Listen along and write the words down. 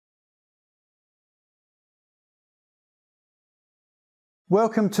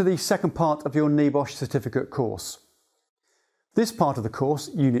Welcome to the second part of your NEBOSH certificate course. This part of the course,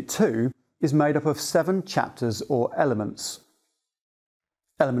 Unit 2, is made up of 7 chapters or elements.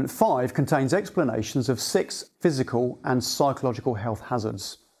 Element 5 contains explanations of 6 physical and psychological health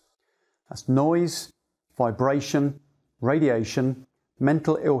hazards. That's noise, vibration, radiation,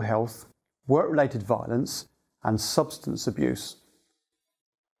 mental ill health, work-related violence, and substance abuse.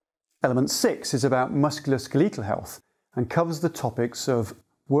 Element 6 is about musculoskeletal health and covers the topics of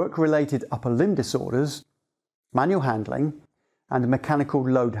work-related upper limb disorders, manual handling, and mechanical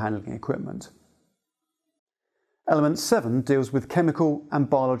load handling equipment. Element 7 deals with chemical and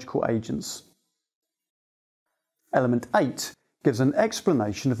biological agents. Element 8 gives an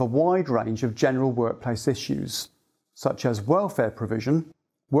explanation of a wide range of general workplace issues, such as welfare provision,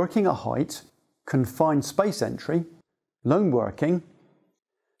 working at height, confined space entry, lone working,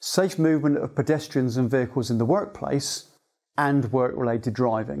 safe movement of pedestrians and vehicles in the workplace, and work-related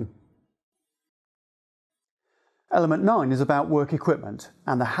driving. Element 9 is about work equipment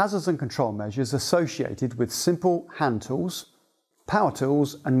and the hazards and control measures associated with simple hand tools, power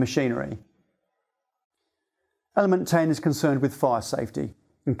tools, and machinery. Element 10 is concerned with fire safety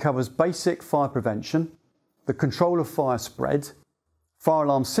and covers basic fire prevention, the control of fire spread, fire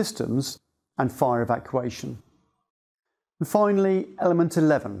alarm systems, and fire evacuation. And finally, Element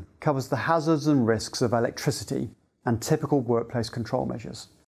 11 covers the hazards and risks of electricity and typical workplace control measures.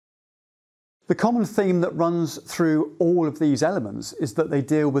 The common theme that runs through all of these elements is that they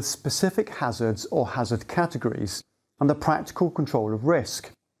deal with specific hazards or hazard categories and the practical control of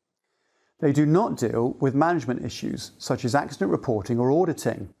risk. They do not deal with management issues such as accident reporting or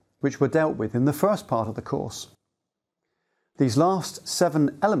auditing, which were dealt with in the first part of the course. These last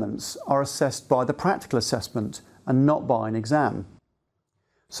 7 elements are assessed by the practical assessment and not by an exam.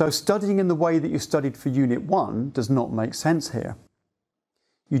 So studying in the way that you studied for Unit 1 does not make sense here.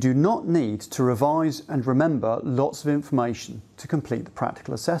 You do not need to revise and remember lots of information to complete the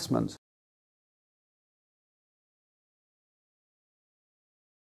practical assessment.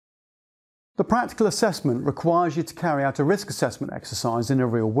 The practical assessment requires you to carry out a risk assessment exercise in a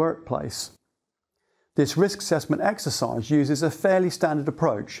real workplace. This risk assessment exercise uses a fairly standard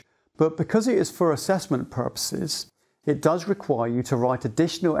approach, but because it is for assessment purposes, it does require you to write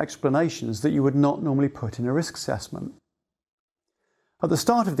additional explanations that you would not normally put in a risk assessment. At the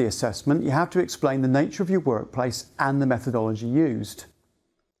start of the assessment, you have to explain the nature of your workplace and the methodology used.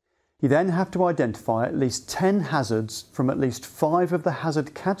 You then have to identify at least 10 hazards from at least 5 of the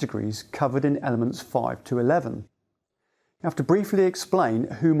hazard categories covered in elements 5 to 11. You have to briefly explain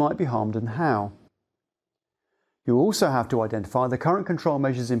who might be harmed and how. You also have to identify the current control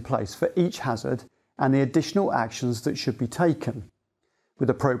measures in place for each hazard and the additional actions that should be taken, with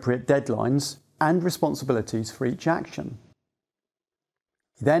appropriate deadlines and responsibilities for each action.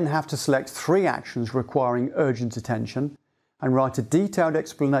 You then have to select 3 actions requiring urgent attention and write a detailed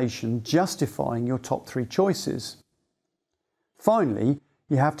explanation justifying your top 3 choices. Finally,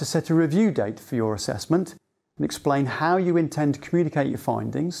 you have to set a review date for your assessment and explain how you intend to communicate your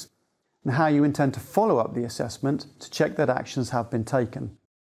findings and how you intend to follow up the assessment to check that actions have been taken.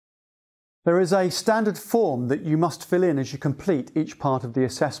 There is a standard form that you must fill in as you complete each part of the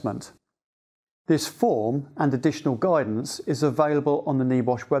assessment. This form and additional guidance is available on the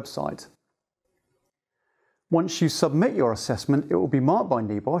NEBOSH website. Once you submit your assessment, it will be marked by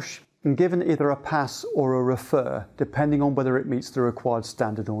NEBOSH and given either a pass or a refer, depending on whether it meets the required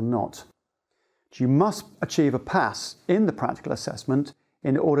standard or not. You must achieve a pass in the practical assessment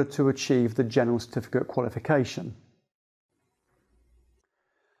in order to achieve the General Certificate qualification.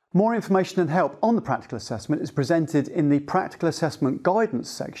 More information and help on the practical assessment is presented in the practical assessment guidance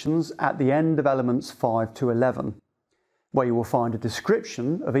sections at the end of elements 5 to 11, where you will find a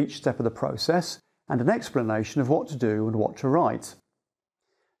description of each step of the process and an explanation of what to do and what to write.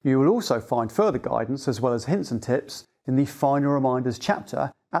 You will also find further guidance as well as hints and tips in the Final Reminders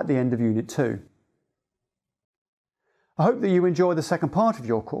chapter at the end of Unit 2. I hope that you enjoy the second part of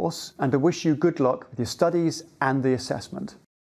your course and I wish you good luck with your studies and the assessment.